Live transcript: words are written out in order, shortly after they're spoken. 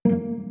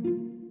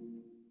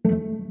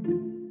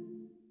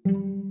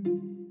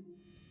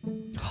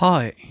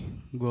Hai,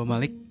 gue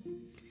Malik.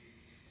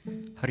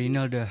 Hari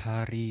ini ada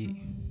hari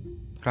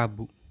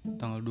Rabu,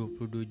 tanggal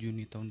 22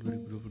 Juni tahun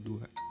 2022.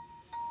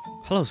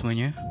 Halo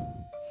semuanya,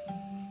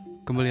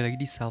 kembali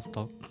lagi di Self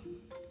Talk.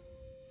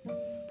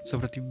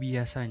 Seperti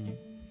biasanya,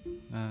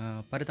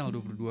 pada tanggal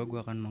 22 gue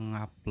akan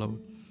mengupload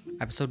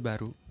episode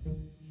baru.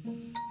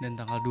 Dan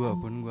tanggal 2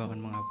 pun gue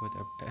akan mengupload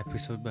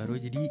episode baru.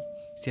 Jadi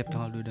setiap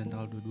tanggal 2 dan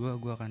tanggal 22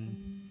 gue akan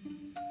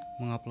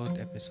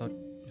mengupload episode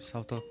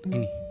Self Talk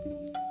ini.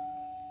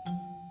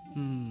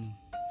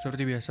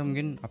 Seperti biasa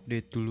mungkin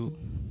update dulu.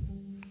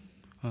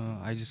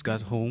 I just got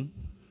home.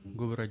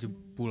 Gue baru aja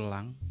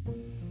pulang.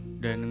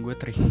 Dan gue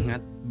teringat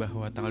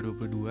bahwa tanggal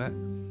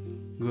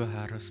 22 gue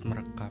harus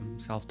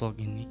merekam self talk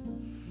ini.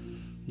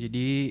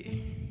 Jadi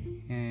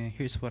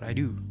here's what I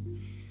do.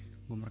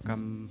 Gue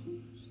merekam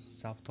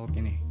self talk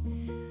ini.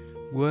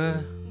 Gue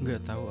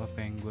gak tahu apa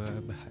yang gue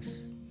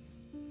bahas,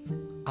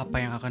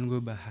 apa yang akan gue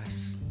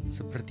bahas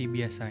seperti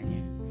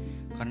biasanya.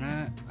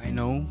 Karena I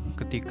know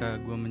ketika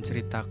gue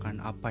menceritakan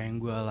apa yang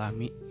gue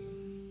alami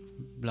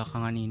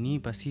belakangan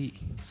ini pasti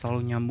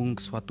selalu nyambung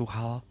ke suatu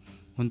hal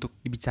untuk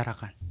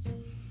dibicarakan.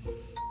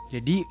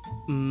 Jadi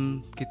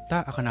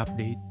kita akan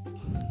update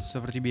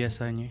seperti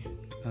biasanya.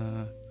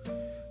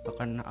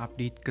 Akan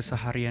update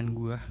keseharian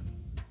gue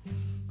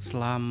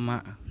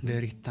selama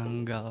dari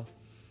tanggal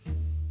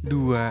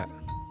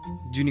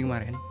 2 Juni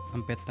kemarin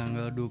sampai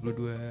tanggal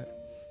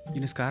 22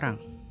 Juni sekarang.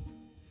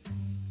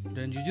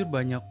 Dan jujur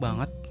banyak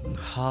banget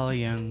hal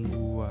yang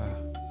gue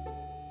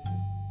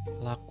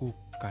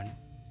lakukan.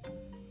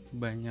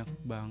 Banyak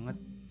banget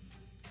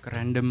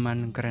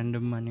kerandeman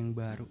yang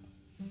baru.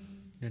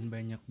 Dan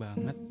banyak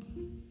banget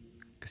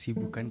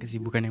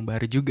kesibukan yang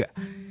baru juga.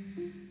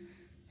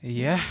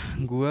 Iya,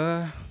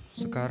 gue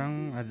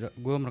sekarang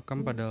gue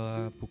merekam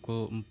pada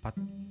pukul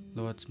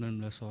 4:19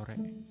 sore.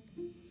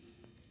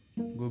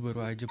 Gue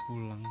baru aja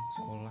pulang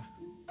sekolah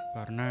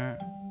karena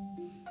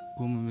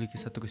gue memiliki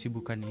satu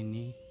kesibukan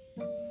ini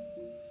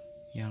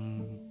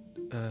yang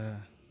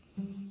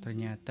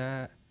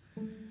ternyata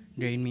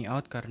drain me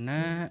out.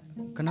 Karena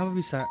kenapa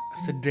bisa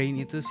sedrain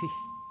itu sih?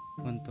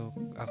 Untuk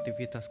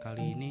aktivitas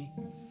kali ini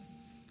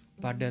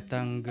pada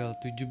tanggal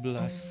 17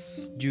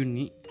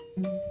 Juni,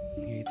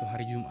 yaitu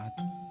hari Jumat,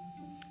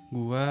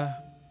 gue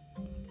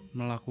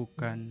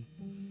melakukan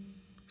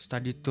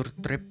study tour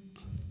trip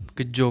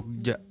ke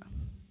Jogja.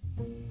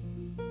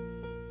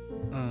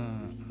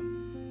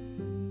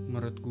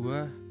 Menurut gue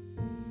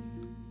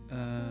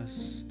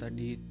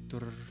study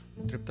tour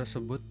trip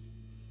tersebut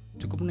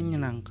cukup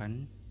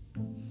menyenangkan.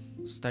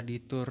 Study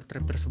tour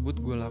trip tersebut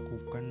gue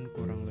lakukan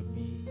kurang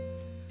lebih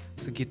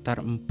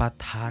sekitar 4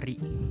 hari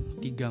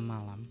 3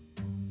 malam.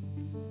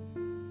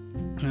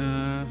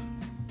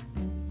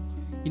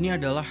 Ini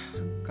adalah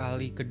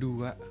kali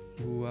kedua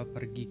gue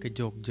pergi ke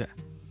Jogja.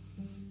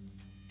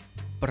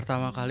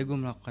 Pertama kali gue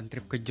melakukan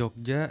trip ke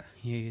Jogja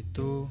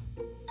yaitu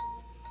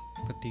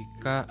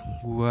ketika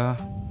gue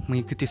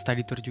mengikuti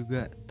study tour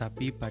juga,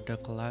 tapi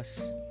pada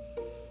kelas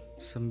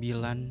 9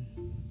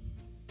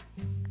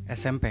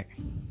 SMP,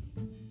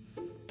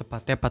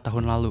 tepatnya 4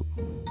 tahun lalu.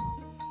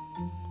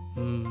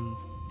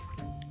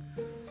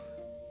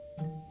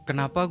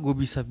 Kenapa gue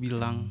bisa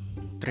bilang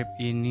trip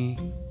ini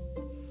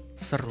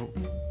seru?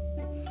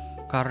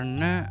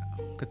 Karena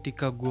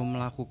ketika gue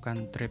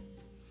melakukan trip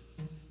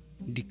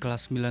di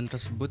kelas 9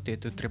 tersebut,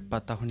 yaitu trip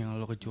 4 tahun yang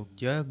lalu ke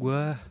Jogja,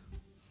 gue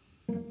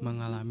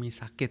mengalami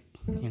sakit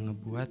yang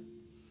ngebuat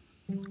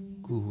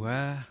gue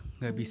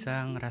gak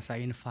bisa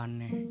ngerasain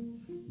funnya.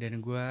 Dan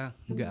gue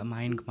gak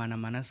main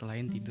kemana-mana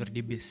selain tidur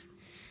di bis.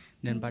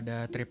 Dan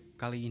pada trip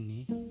kali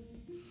ini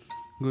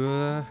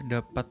gue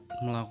dapat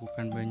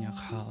melakukan banyak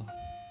hal.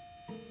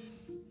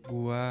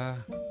 Gue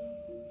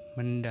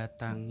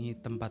mendatangi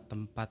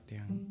tempat-tempat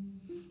yang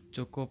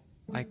cukup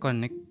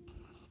ikonik.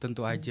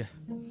 Tentu aja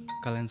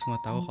kalian semua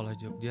tahu kalau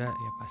Jogja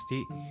ya pasti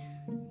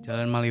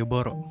Jalan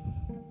Malioboro.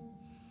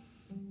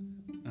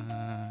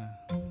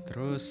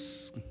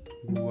 Terus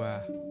gue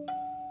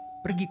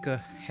pergi ke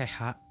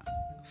HH,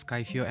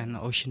 Sky View and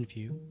Ocean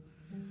View.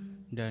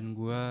 Dan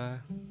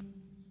gue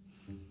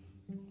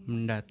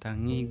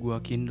mendatangi Gua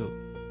Kindo.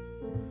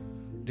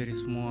 Dari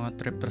semua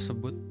trip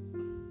tersebut,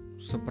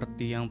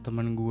 seperti yang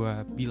teman gue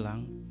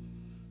bilang,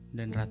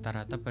 dan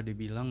rata-rata pada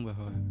bilang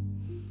bahwa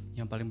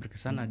yang paling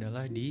berkesan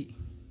adalah di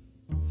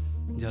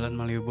Jalan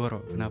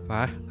Malioboro.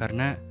 Kenapa?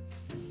 Karena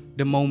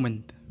the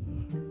moment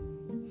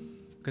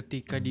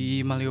ketika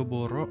di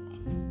Malioboro,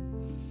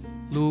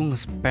 lu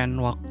nge-spend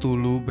waktu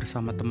lu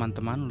bersama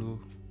teman-teman lu.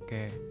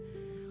 Kayak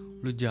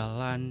lu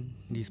jalan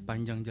di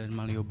sepanjang Jalan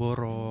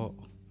Malioboro,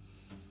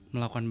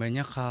 melakukan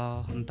banyak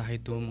hal, entah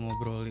itu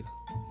mengobrol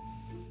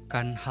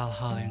kan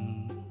hal-hal yang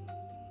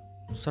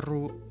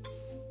seru,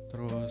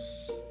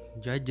 terus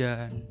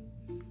jajan,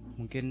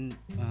 mungkin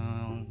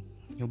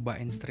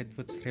nyobain street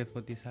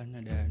food di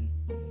sana, dan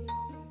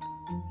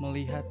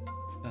melihat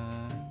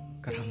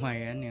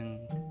keramaian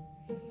yang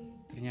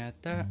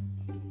ternyata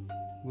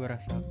gue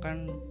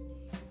rasakan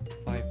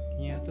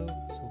vibe-nya tuh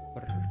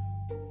super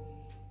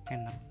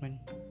enak men.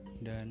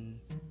 Dan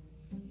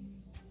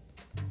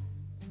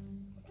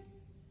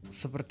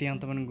seperti yang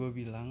temen gue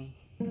bilang,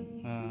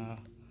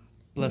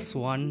 plus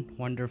one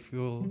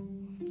wonderful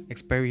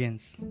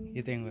experience,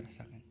 itu yang gue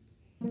rasakan.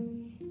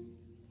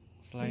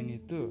 Selain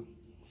itu,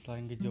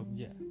 selain ke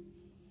Jogja,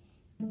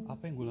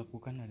 apa yang gue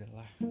lakukan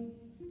adalah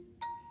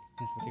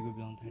yang seperti gue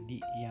bilang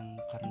tadi, yang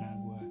karena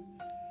gue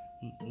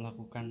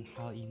melakukan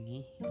hal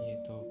ini,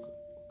 yaitu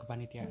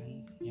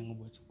kepanitiaan, yang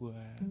ngebuat gue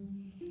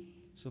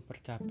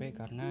super capek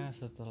karena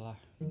setelah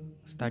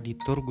study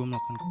tour gue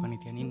melakukan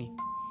kepanitiaan ini.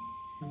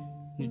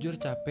 Jujur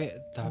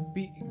capek,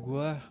 tapi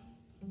gue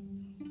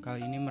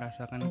kali ini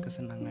merasakan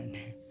kesenangan.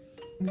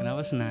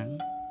 Kenapa senang?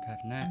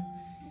 Karena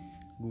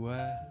gue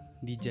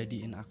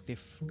dijadiin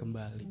aktif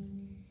kembali.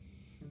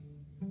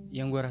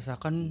 Yang gue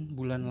rasakan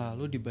bulan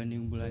lalu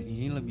dibanding bulan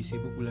ini lebih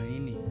sibuk bulan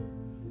ini.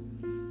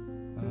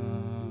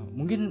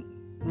 Mungkin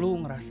lu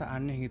ngerasa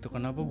aneh gitu,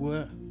 kenapa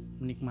gue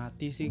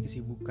menikmati sih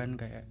kesibukan,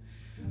 kayak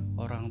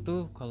orang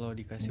tuh kalau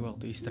dikasih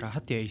waktu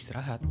istirahat ya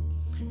istirahat.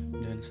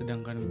 Dan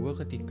sedangkan gue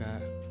ketika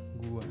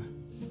gue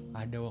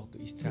ada waktu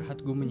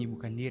istirahat, gue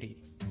menyibukkan diri.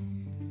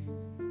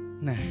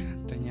 Nah,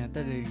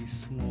 ternyata dari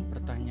semua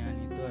pertanyaan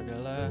itu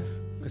adalah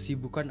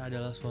kesibukan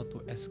adalah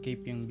suatu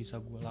escape yang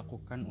bisa gue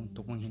lakukan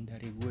untuk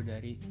menghindari gue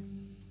dari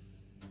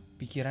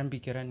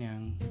pikiran-pikiran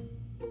yang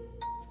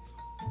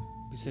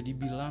bisa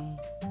dibilang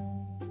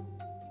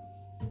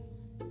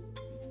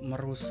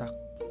merusak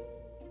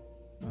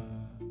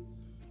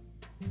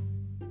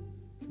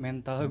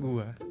mental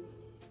gue,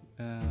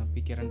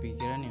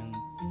 pikiran-pikiran yang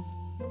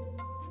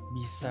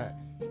bisa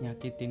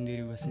nyakitin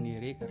diri gue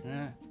sendiri.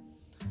 Karena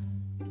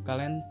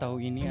kalian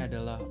tahu ini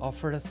adalah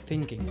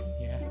overthinking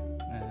ya.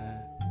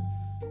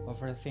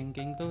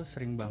 Overthinking tuh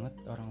sering banget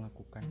orang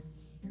lakukan,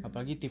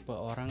 apalagi tipe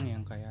orang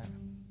yang kayak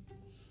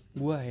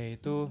gue,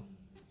 yaitu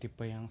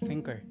tipe yang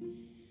thinker.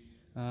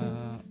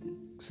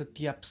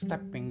 Setiap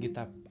step yang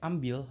kita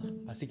ambil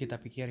pasti kita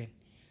pikirin,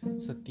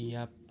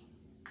 setiap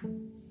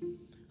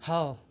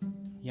hal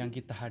yang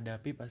kita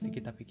hadapi pasti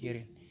kita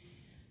pikirin.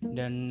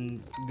 Dan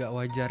gak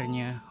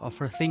wajarnya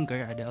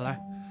overthinker adalah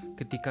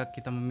ketika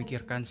kita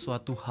memikirkan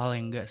suatu hal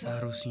yang gak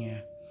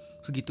seharusnya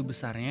segitu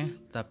besarnya,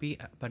 tapi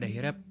pada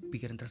akhirnya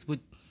pikiran tersebut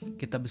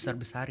kita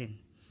besar-besarin.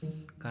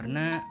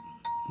 Karena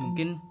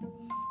mungkin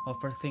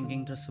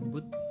overthinking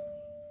tersebut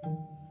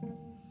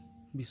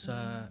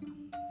bisa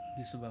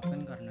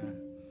disebabkan karena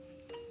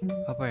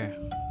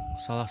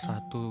salah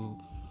satu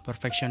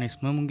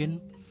perfeksionisme mungkin.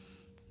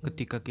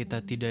 Ketika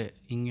kita tidak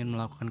ingin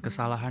melakukan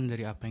kesalahan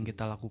dari apa yang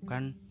kita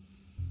lakukan,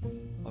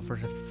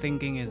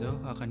 overthinking itu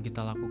akan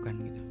kita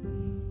lakukan gitu.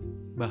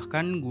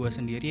 Bahkan gue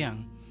sendiri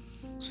yang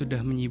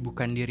sudah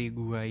menyibukkan diri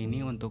gue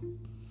ini untuk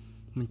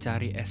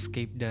mencari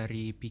escape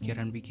dari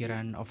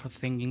pikiran-pikiran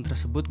overthinking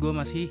tersebut, gue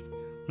masih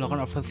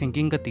melakukan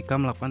overthinking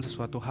ketika melakukan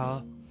sesuatu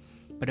hal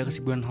pada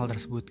kesibukan hal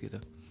tersebut gitu.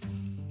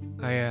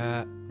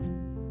 Kayak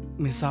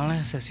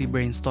misalnya sesi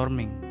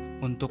brainstorming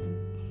untuk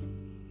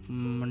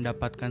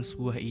mendapatkan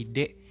sebuah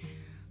ide,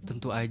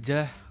 tentu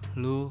aja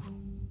lu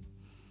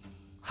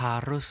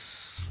harus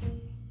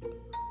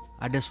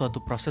ada suatu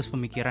proses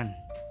pemikiran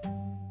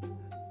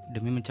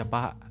demi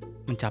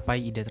mencapai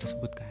ide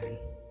tersebut kan.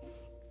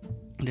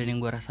 Dan yang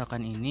gue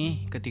rasakan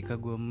ini ketika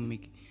gue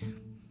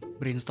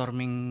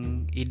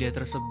brainstorming ide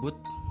tersebut,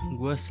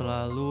 gue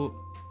selalu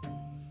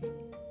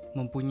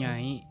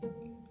mempunyai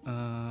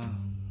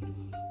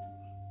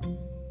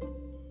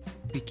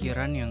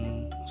pikiran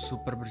yang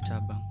super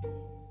bercabang.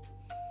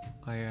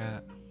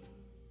 Kayak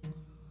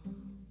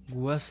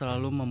gue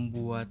selalu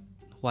membuat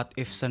what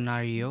if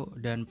scenario,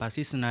 dan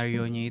pasti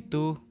senarionya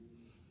itu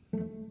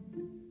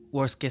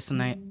worst case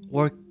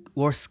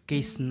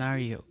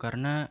scenario,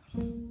 karena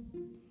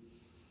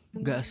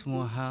gak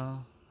semua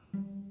hal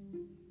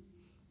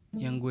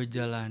yang gue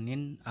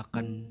jalanin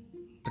akan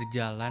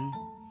berjalan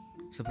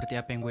seperti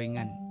apa yang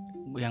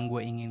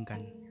gue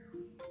inginkan.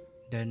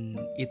 Dan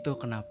itu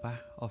kenapa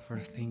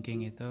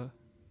overthinking itu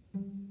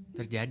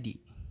terjadi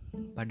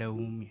pada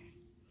umumnya,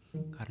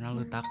 karena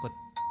lu takut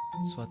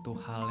suatu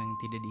hal yang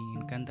tidak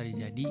diinginkan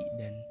terjadi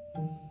dan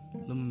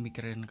lu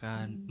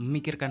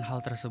memikirkan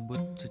hal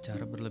tersebut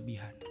secara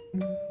berlebihan.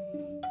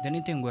 Dan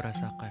itu yang gue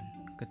rasakan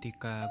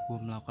ketika gue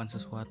melakukan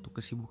sesuatu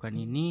kesibukan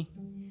ini.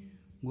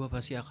 Gue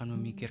pasti akan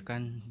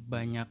memikirkan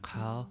banyak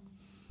hal.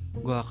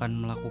 Gue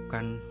akan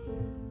melakukan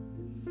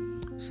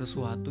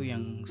sesuatu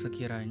yang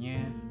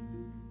sekiranya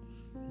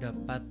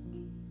dapat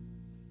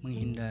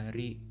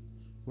menghindari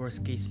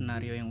worst case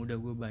scenario yang udah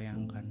gue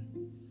bayangkan.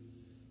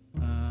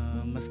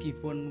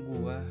 Meskipun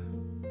gue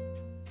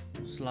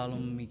selalu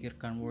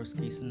memikirkan worst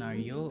case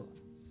scenario,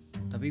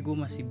 tapi gue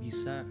masih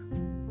bisa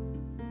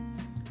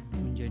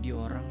menjadi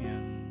orang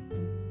yang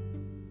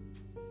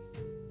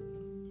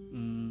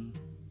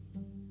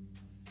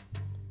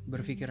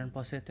berpikiran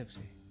positif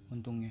sih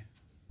untungnya.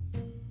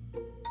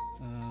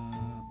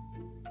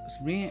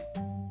 Sebenarnya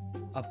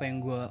apa yang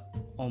gue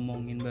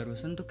omongin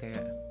barusan tuh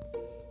kayak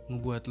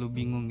ngebuat lu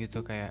bingung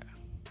gitu, kayak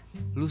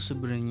lu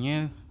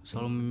sebenarnya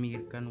selalu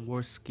memikirkan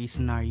worst case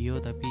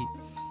scenario, tapi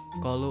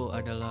kalau lu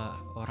adalah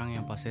orang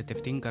yang positive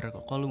thinker,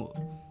 kalau lu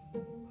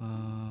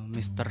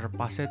Mr.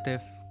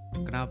 Positive,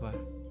 kenapa?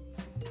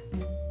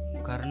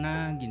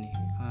 Karena gini,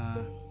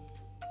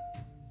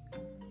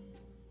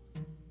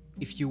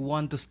 if you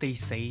want to stay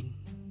sane,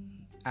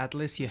 at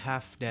least you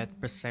have that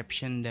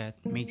perception that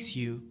makes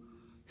you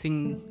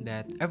think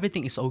that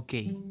everything is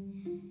okay.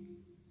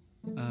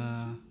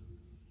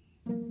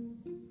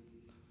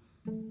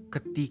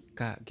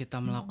 Ketika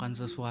kita melakukan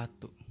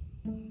sesuatu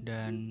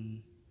dan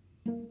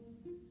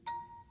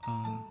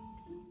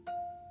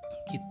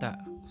kita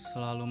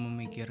selalu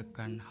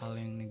memikirkan hal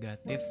yang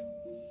negatif,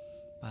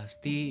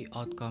 pasti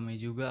outcome-nya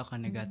juga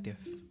akan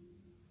negatif.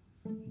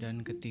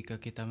 Dan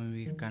ketika kita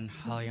memikirkan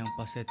hal yang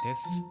positif,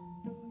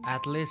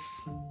 at least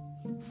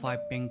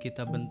vibe yang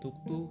kita bentuk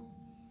tuh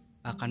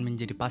akan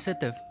menjadi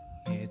positif,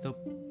 yaitu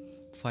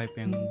vibe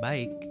yang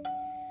baik.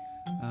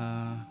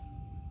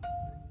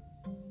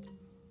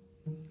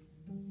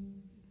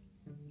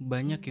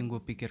 Banyak yang gue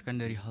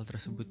pikirkan dari hal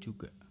tersebut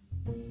juga.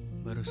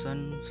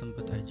 Barusan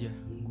sempet aja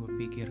gue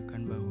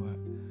pikirkan bahwa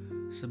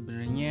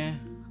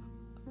sebenarnya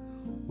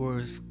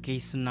worst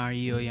case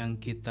scenario yang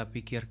kita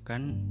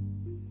pikirkan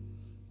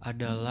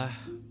adalah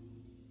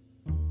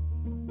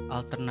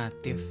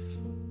alternatif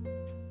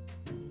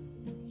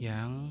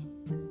yang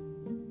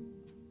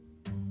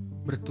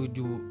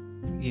bertuju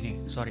gini.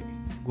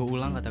 Gue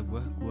ulang kata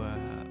gue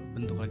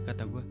bentuk lagi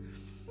kata gue.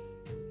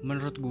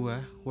 Menurut gue,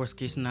 worst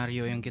case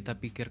scenario yang kita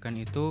pikirkan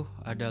itu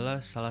adalah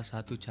salah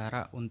satu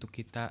cara untuk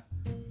kita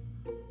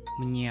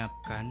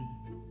menyiapkan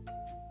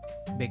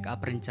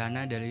backup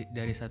rencana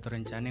dari satu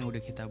rencana yang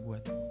udah kita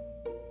buat.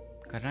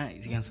 Karena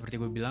yang seperti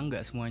gue bilang,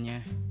 gak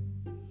semuanya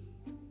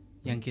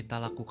yang kita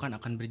lakukan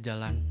akan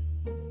berjalan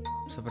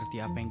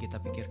seperti apa yang kita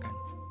pikirkan.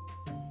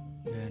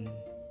 Dan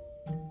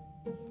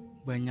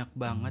banyak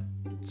banget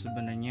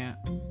sebenarnya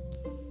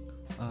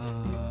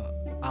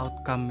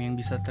outcome yang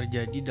bisa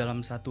terjadi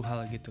dalam satu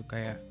hal gitu.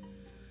 Kayak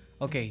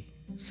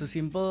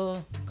sesimpel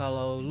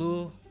kalau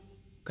lu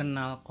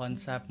kenal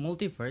konsep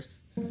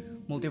multiverse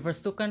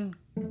tuh kan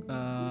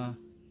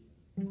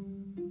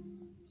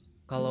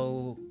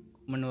kalau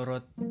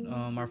menurut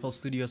Marvel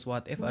Studios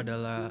What If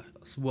adalah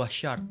sebuah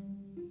shard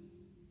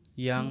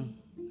yang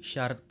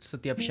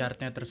setiap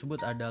shardnya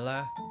tersebut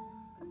adalah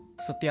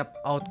setiap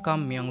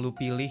outcome yang lu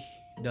pilih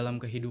dalam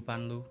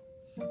kehidupan lu,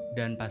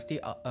 dan pasti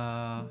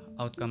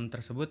outcome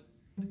tersebut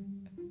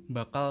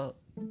bakal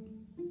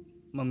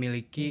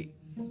memiliki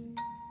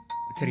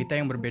cerita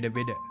yang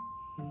berbeda-beda.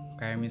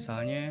 Kayak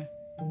misalnya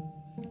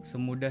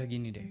semudah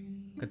gini deh,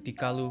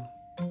 ketika lu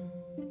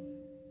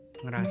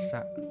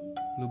ngerasa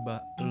lu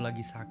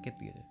lagi sakit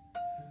gitu,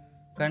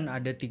 kan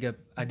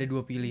ada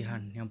dua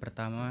pilihan. Yang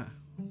pertama,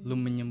 lu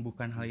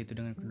menyembuhkan hal itu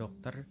dengan ke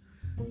dokter,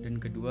 dan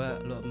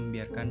kedua, lu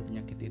membiarkan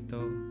penyakit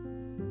itu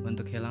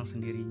untuk hilang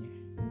sendirinya.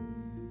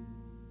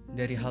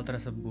 Dari hal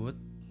tersebut,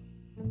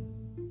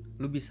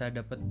 lu bisa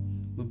dapat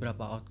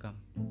beberapa outcome.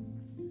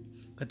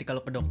 Ketika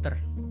lu ke dokter,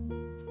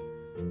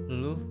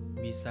 lu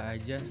bisa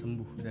aja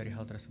sembuh dari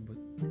hal tersebut,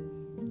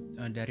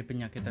 dari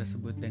penyakit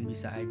tersebut, dan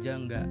bisa aja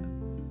nggak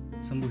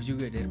sembuh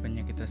juga dari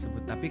penyakit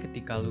tersebut. Tapi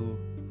ketika lu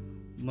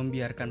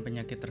membiarkan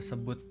penyakit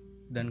tersebut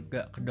dan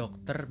gak ke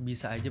dokter,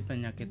 bisa aja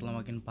penyakit lo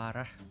makin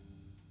parah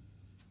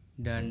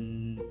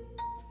dan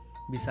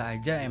bisa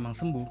aja emang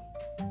sembuh.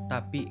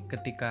 Tapi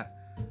ketika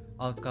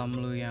outcome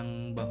lu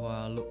yang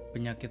bahwa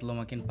penyakit lo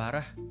makin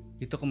parah,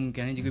 itu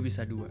kemungkinannya juga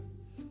bisa dua.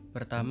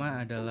 Pertama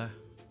adalah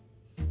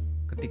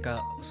ketika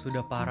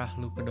sudah parah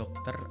lu ke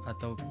dokter,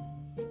 atau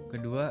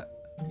kedua,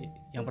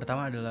 yang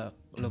pertama adalah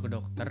lu ke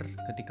dokter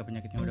ketika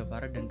penyakitnya udah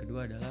parah, dan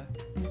kedua adalah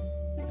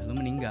ya lu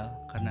meninggal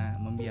karena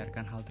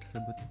membiarkan hal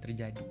tersebut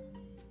terjadi.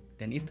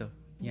 Dan itu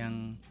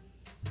yang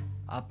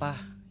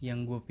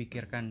gue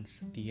pikirkan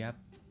setiap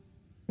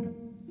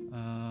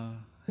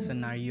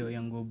scenario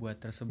yang gue buat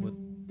tersebut.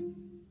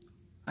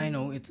 I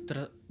know itu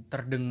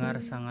terdengar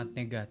sangat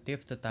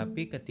negatif,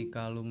 tetapi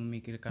ketika lu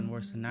memikirkan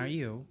worst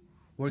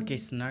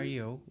case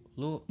scenario,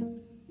 lu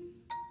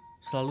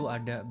selalu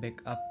ada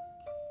backup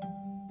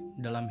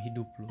dalam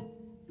hidup lu.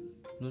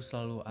 Lu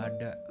selalu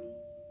ada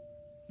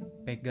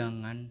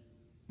pegangan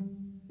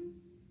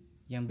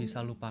yang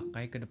bisa lu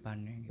pakai ke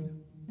depannya gitu.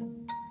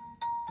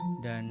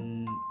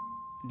 Dan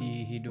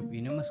di hidup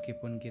ini,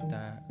 meskipun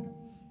kita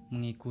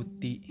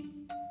mengikuti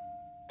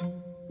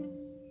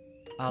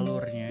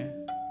alurnya,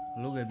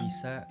 lu gak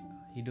bisa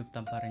hidup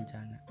tanpa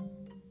rencana.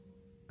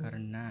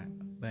 Karena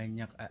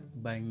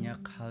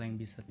banyak hal yang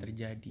bisa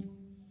terjadi,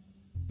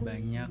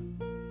 banyak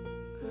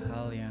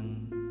hal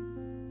yang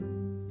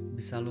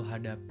bisa lu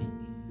hadapi,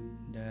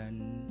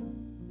 dan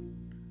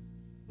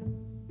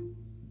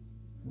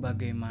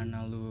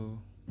bagaimana lu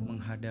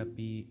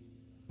menghadapi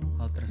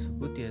hal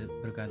tersebut ya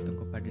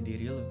bergantung kepada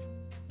diri lo.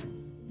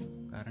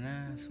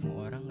 Karena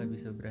semua orang gak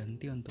bisa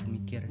berhenti untuk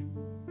mikir.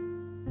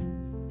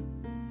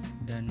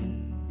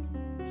 Dan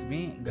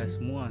sebenarnya gak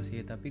semua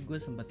sih, tapi gue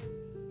sempat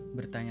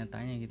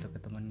bertanya-tanya gitu ke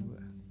teman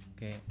gue.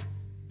 Kayak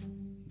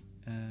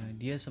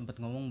dia sempat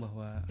ngomong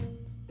bahwa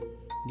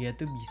dia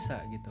tuh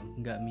bisa gitu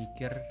gak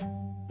mikir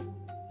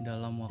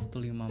dalam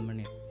waktu 5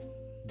 menit.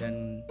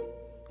 Dan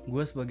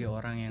gue sebagai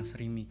orang yang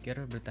sering mikir,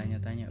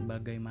 bertanya-tanya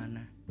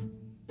bagaimana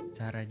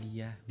cara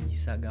dia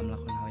bisa gak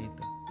melakukan hal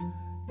itu.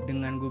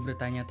 Dengan gue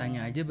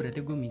bertanya-tanya aja berarti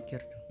gue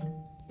mikir.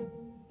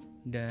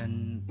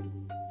 Dan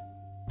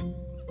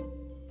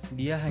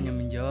dia hanya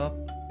menjawab,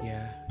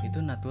 ya itu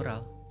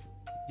natural,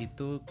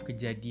 itu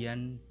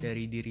kejadian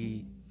dari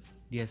diri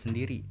dia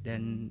sendiri.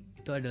 Dan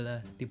itu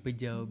adalah tipe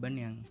jawaban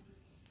yang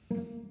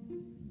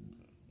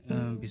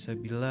bisa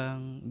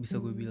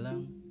gue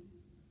bilang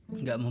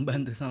gak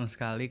membantu sama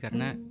sekali,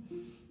 karena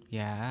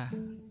ya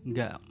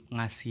gak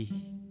ngasih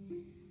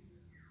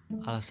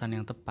alasan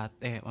yang tepat,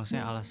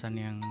 maksudnya alasan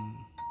yang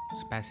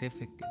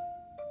spesifik.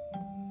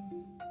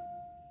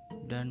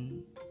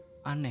 Dan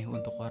aneh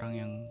untuk orang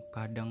yang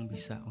kadang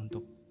bisa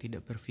untuk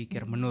tidak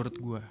berpikir, menurut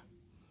gue.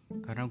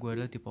 Karena gue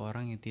adalah tipe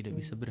orang yang tidak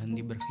bisa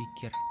berhenti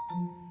berpikir.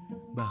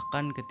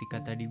 Bahkan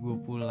ketika tadi gue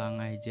pulang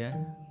aja,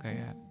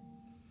 kayak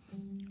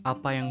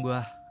apa yang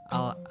gue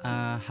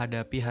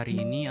hadapi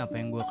hari ini, apa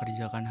yang gue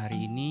kerjakan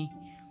hari ini,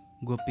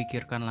 gue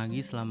pikirkan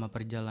lagi selama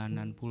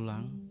perjalanan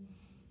pulang.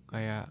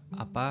 Kayak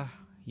apa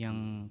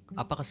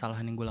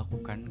kesalahan yang gue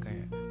lakukan,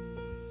 kayak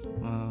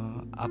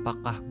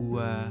apakah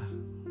gue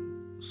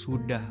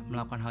sudah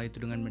melakukan hal itu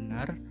dengan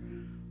benar,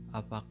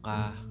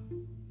 apakah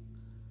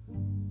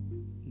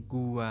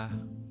gue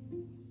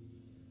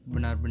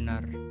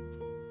benar-benar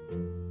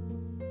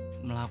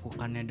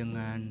melakukannya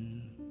dengan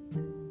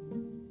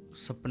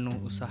sepenuh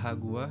usaha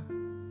gue,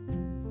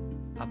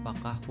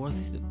 apakah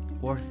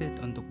worth it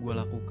untuk gue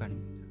lakukan.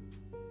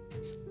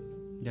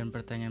 Dan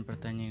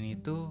pertanyaan-pertanyaan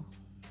itu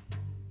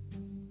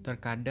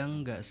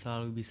terkadang gak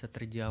selalu bisa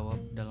terjawab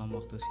dalam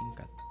waktu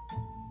singkat.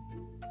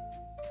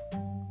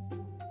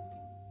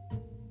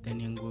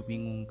 Dan yang gue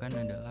bingungkan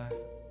adalah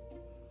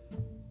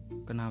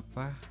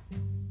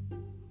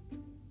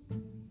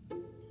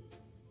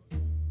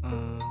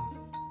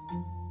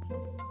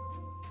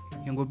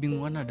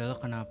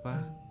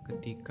kenapa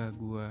ketika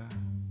gue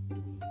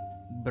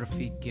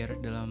berpikir,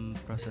 dalam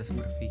proses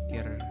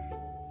berpikir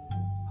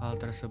hal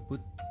tersebut,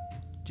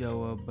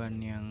 jawaban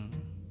yang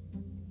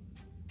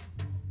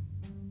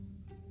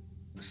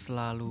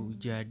selalu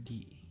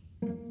jadi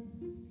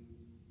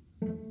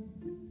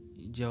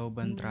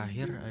jawaban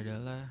terakhir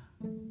adalah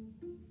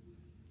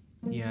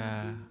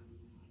ya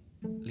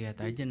lihat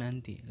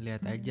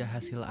aja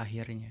hasil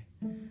akhirnya.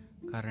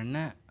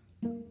 Karena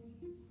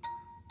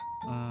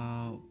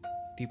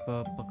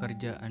tipe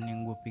pekerjaan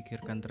yang gue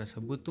pikirkan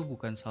tersebut tuh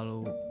bukan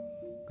selalu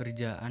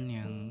kerjaan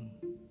yang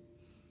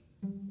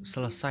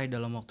selesai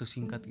dalam waktu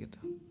singkat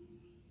gitu.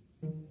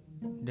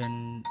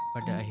 Dan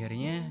pada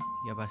akhirnya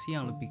ya pasti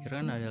yang lu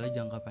pikirkan adalah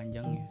jangka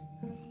panjangnya.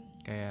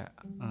 Kayak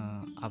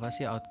apa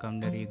sih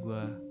outcome dari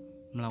gue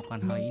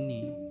melakukan hal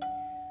ini,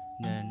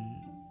 dan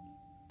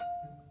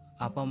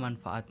apa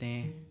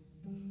manfaatnya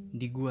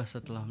di gue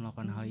setelah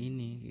melakukan hal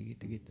ini, kayak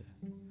gitu-gitu.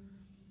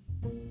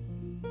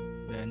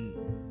 Dan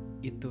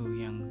itu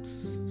yang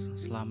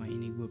selama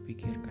ini gue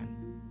pikirkan.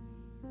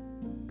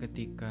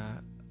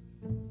 Ketika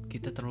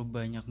kita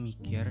terlalu banyak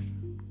mikir,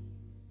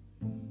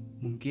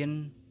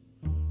 mungkin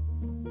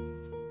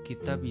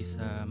kita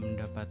bisa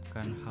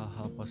mendapatkan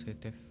hal-hal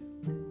positif,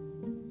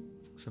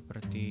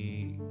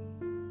 seperti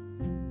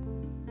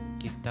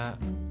kita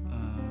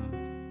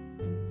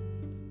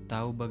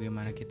tahu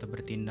bagaimana kita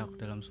bertindak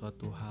dalam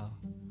suatu hal.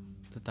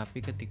 Tetapi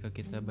ketika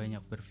kita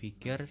banyak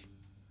berpikir,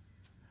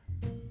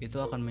 itu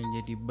akan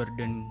menjadi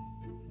burden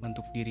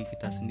untuk diri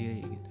kita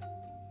sendiri gitu.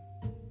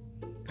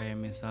 Kayak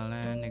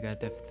misalnya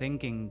negative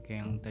thinking,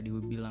 kayak yang tadi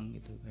gue bilang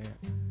gitu. Kayak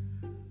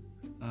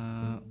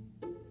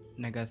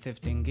negative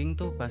thinking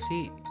tuh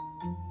pasti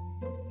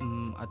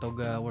atau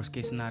gak worst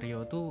case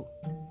scenario tuh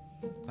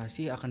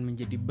pasti akan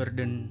menjadi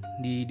burden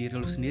di diri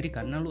lu sendiri,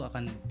 karena lu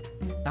akan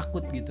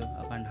takut gitu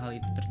akan hal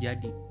itu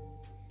terjadi.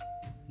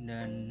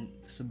 Dan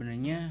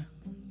sebenarnya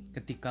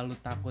ketika lu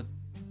takut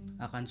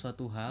akan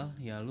suatu hal,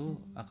 ya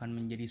lu akan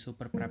menjadi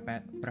super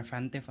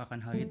preventif akan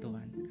hal itu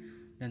kan.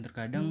 Dan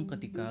terkadang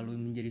ketika lu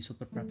menjadi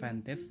super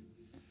preventif,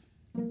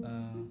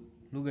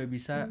 lu gak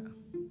bisa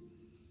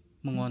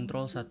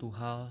mengontrol satu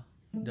hal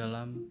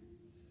dalam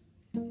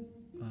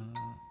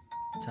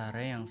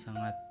cara yang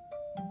sangat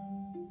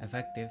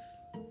efektif.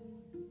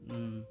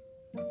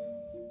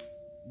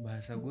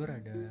 Bahasa gue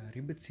rada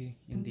ribet sih.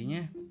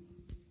 Intinya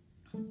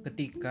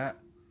ketika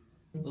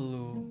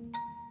lu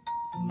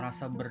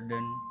merasa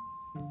burden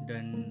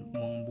dan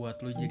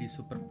membuat lu jadi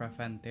super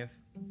preventif,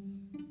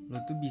 lu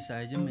tuh bisa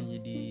aja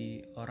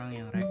menjadi orang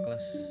yang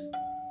reckless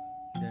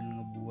dan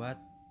ngebuat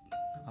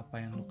apa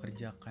yang lu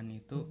kerjakan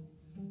itu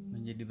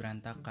menjadi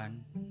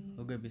berantakan.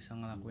 Lu gak bisa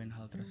ngelakuin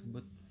hal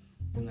tersebut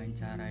dengan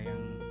cara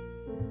yang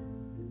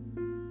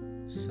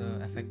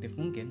se-efektif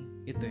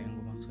mungkin. Itu yang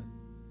gue maksud.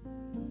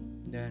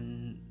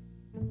 Dan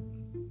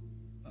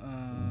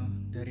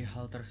dari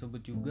hal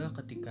tersebut juga,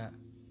 ketika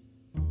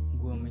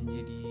gue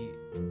menjadi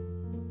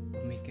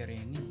pemikir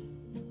ini,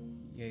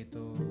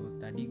 yaitu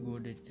tadi gue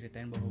udah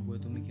ceritain bahwa gue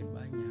tuh mikir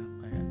banyak,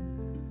 kayak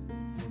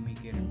gue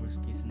mikirin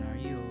worst case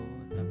scenario,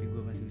 tapi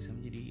gue masih bisa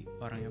menjadi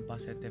orang yang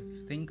positive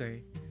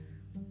thinker.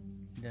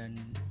 Dan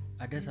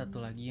ada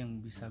satu lagi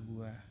yang bisa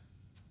gue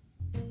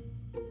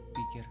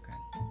pikirkan,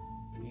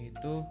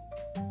 yaitu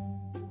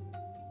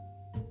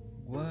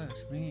gue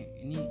sebenarnya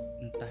ini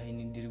entah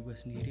ini diri gue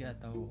sendiri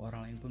atau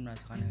orang lain pun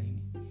merasakan hal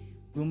ini.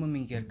 Gue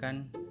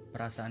memikirkan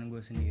perasaan gue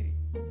sendiri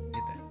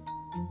gitu.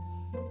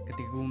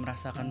 Ketika gue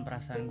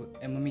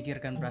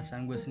memikirkan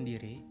perasaan gue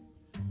sendiri,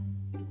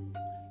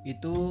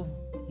 itu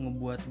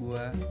ngebuat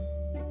gue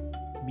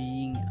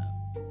being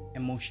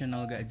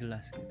emotional gak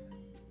jelas gitu.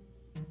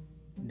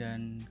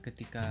 Dan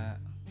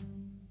ketika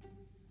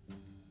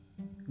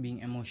being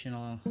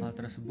emotional hal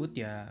tersebut,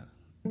 ya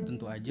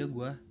tentu aja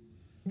gue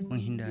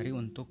menghindari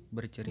untuk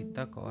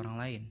bercerita ke orang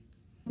lain.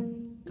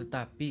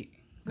 Tetapi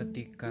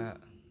ketika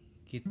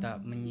kita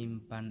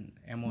menyimpan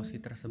emosi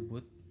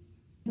tersebut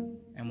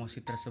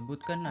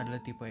kan adalah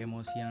tipe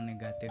emosi yang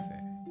negatif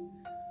ya.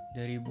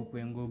 Dari buku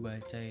yang gue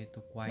baca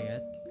yaitu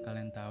Quiet,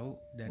 kalian tahu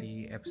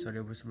dari episode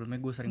sebelumnya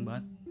gue sering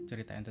banget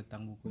ceritain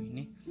tentang buku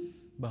ini,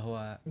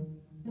 bahwa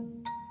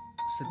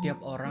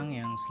setiap orang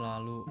yang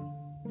selalu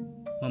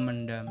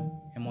memendam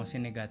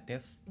emosi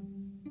negatif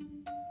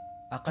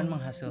akan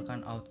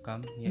menghasilkan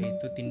outcome,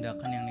 yaitu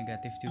tindakan yang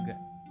negatif juga.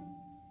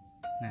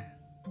 Nah,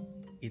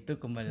 itu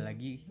kembali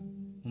lagi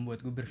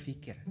membuat gue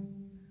berpikir,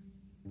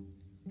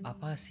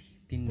 apa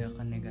sih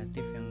tindakan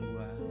negatif yang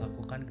gue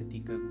lakukan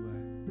ketika gue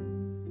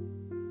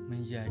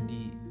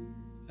menjadi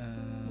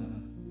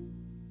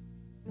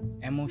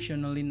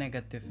emotionally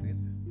negatif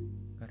gitu.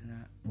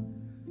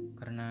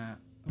 Karena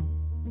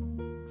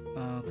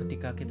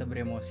ketika kita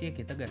beremosi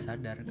kita gak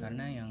sadar,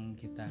 karena yang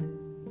kita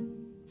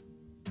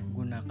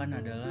gunakan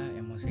adalah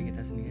emosi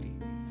kita sendiri.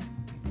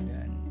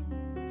 Dan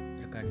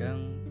terkadang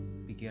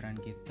pikiran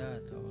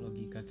kita atau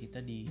logika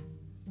kita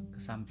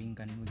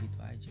dikesampingkan begitu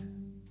aja.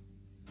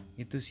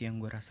 Itu sih yang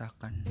gue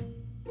rasakan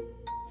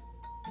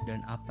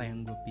dan apa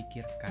yang gue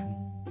pikirkan.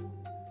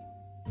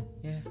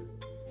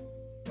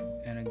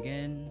 And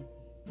again,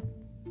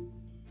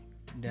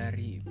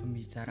 dari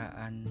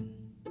pembicaraan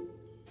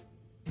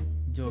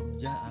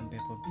Jogja sampai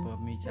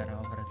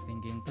pembicaraan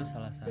overthinking itu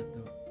salah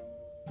satu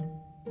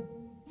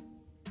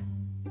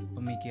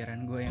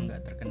pemikiran gue yang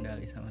gak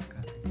terkendali sama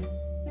sekali.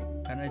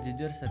 Karena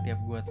jujur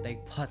setiap gue take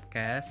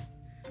podcast,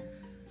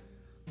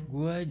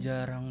 gue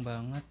jarang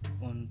banget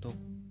untuk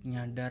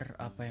nyadar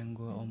apa yang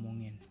gue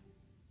omongin.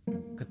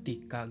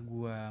 Ketika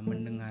gue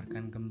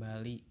mendengarkan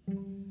kembali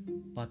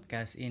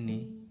podcast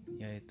ini,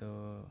 yaitu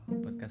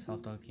podcast Self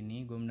Talk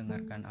ini, gue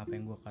mendengarkan apa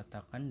yang gue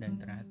katakan, dan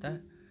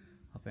ternyata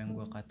apa yang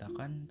gue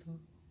katakan tuh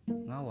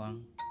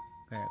ngawang,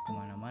 kayak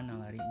kemana-mana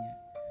larinya.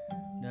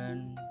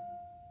 Dan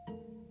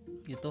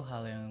itu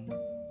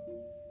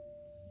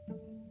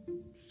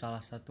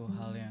salah satu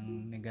hal yang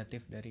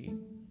negatif dari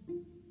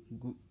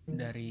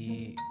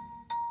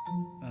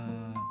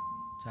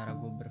cara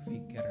gue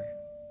berpikir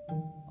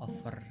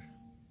over.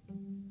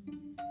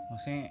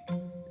 Maksudnya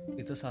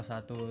itu salah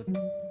satu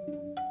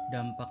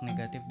dampak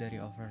negatif dari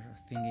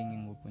overthinking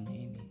yang gue punya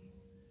ini.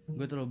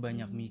 Gue terlalu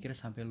banyak mikir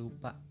sampai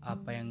lupa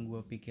apa yang gue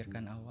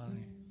pikirkan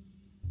awalnya.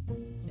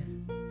 Ya,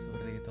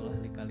 seperti itulah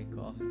lika-liku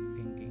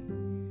overthinking.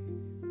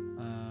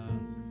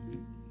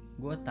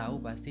 Gue tahu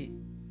pasti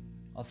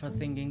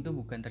overthinking tuh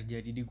bukan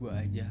terjadi di gue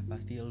aja.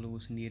 Pasti lu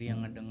sendiri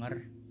yang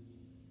ngedenger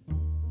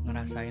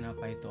ngerasain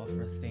apa itu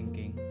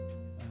overthinking.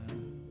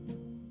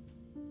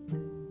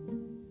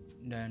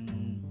 Dan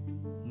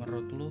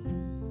menurut lu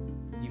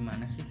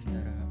gimana sih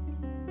cara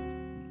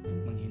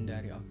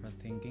menghindari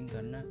overthinking?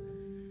 Karena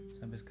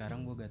sampai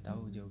sekarang gue gak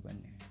tahu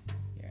jawabannya.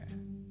 Ya,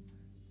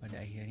 pada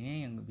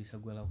akhirnya yang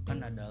bisa gue lakukan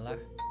adalah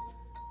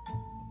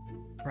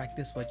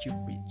practice what you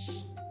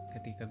preach.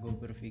 Ketika gue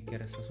berpikir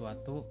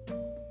sesuatu,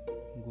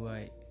 gue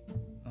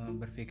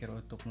berpikir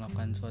untuk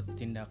melakukan suatu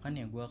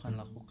tindakan, ya gue akan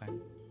lakukan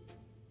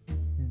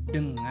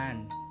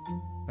dengan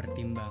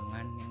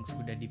pertimbangan yang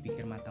sudah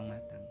dipikir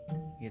matang-matang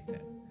gitu.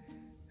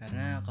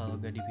 Karena kalau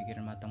gak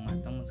dipikir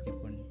matang-matang,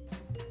 meskipun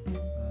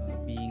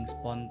being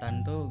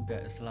spontan tuh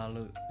gak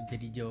selalu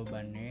jadi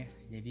jawabannya.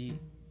 Jadi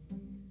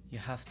you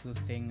have to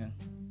think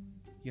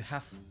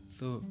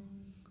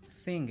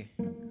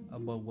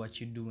about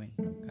what you doing,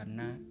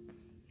 karena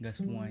gak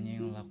semuanya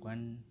yang lo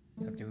lakukan,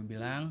 seperti gue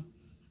bilang,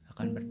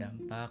 akan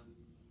berdampak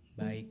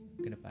baik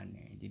ke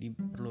depannya. Jadi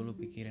perlu lo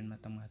pikirin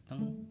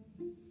matang-matang,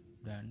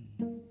 dan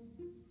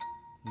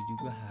lo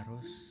juga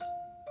harus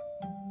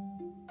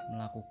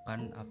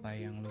melakukan apa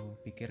yang lo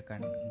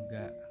pikirkan.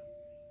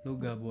 Lo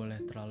gak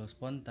boleh terlalu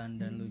spontan,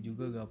 dan lo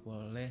juga gak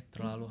boleh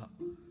terlalu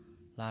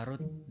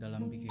larut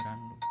dalam pikiran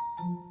lo.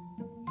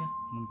 Ya,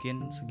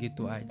 mungkin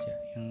segitu aja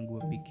yang gue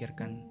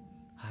pikirkan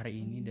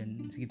hari ini,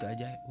 dan segitu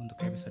aja untuk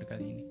episode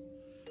kali ini.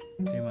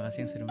 Terima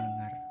kasih yang sudah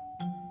mendengar.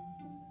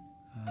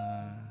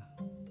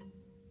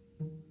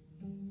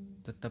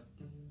 Tetap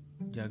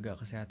jaga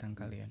kesehatan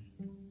kalian.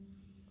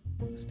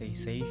 Stay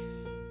safe,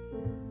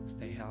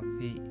 stay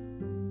healthy,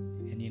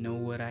 and you know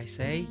what I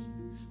say?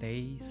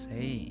 Stay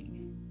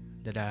sane.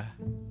 Dadah.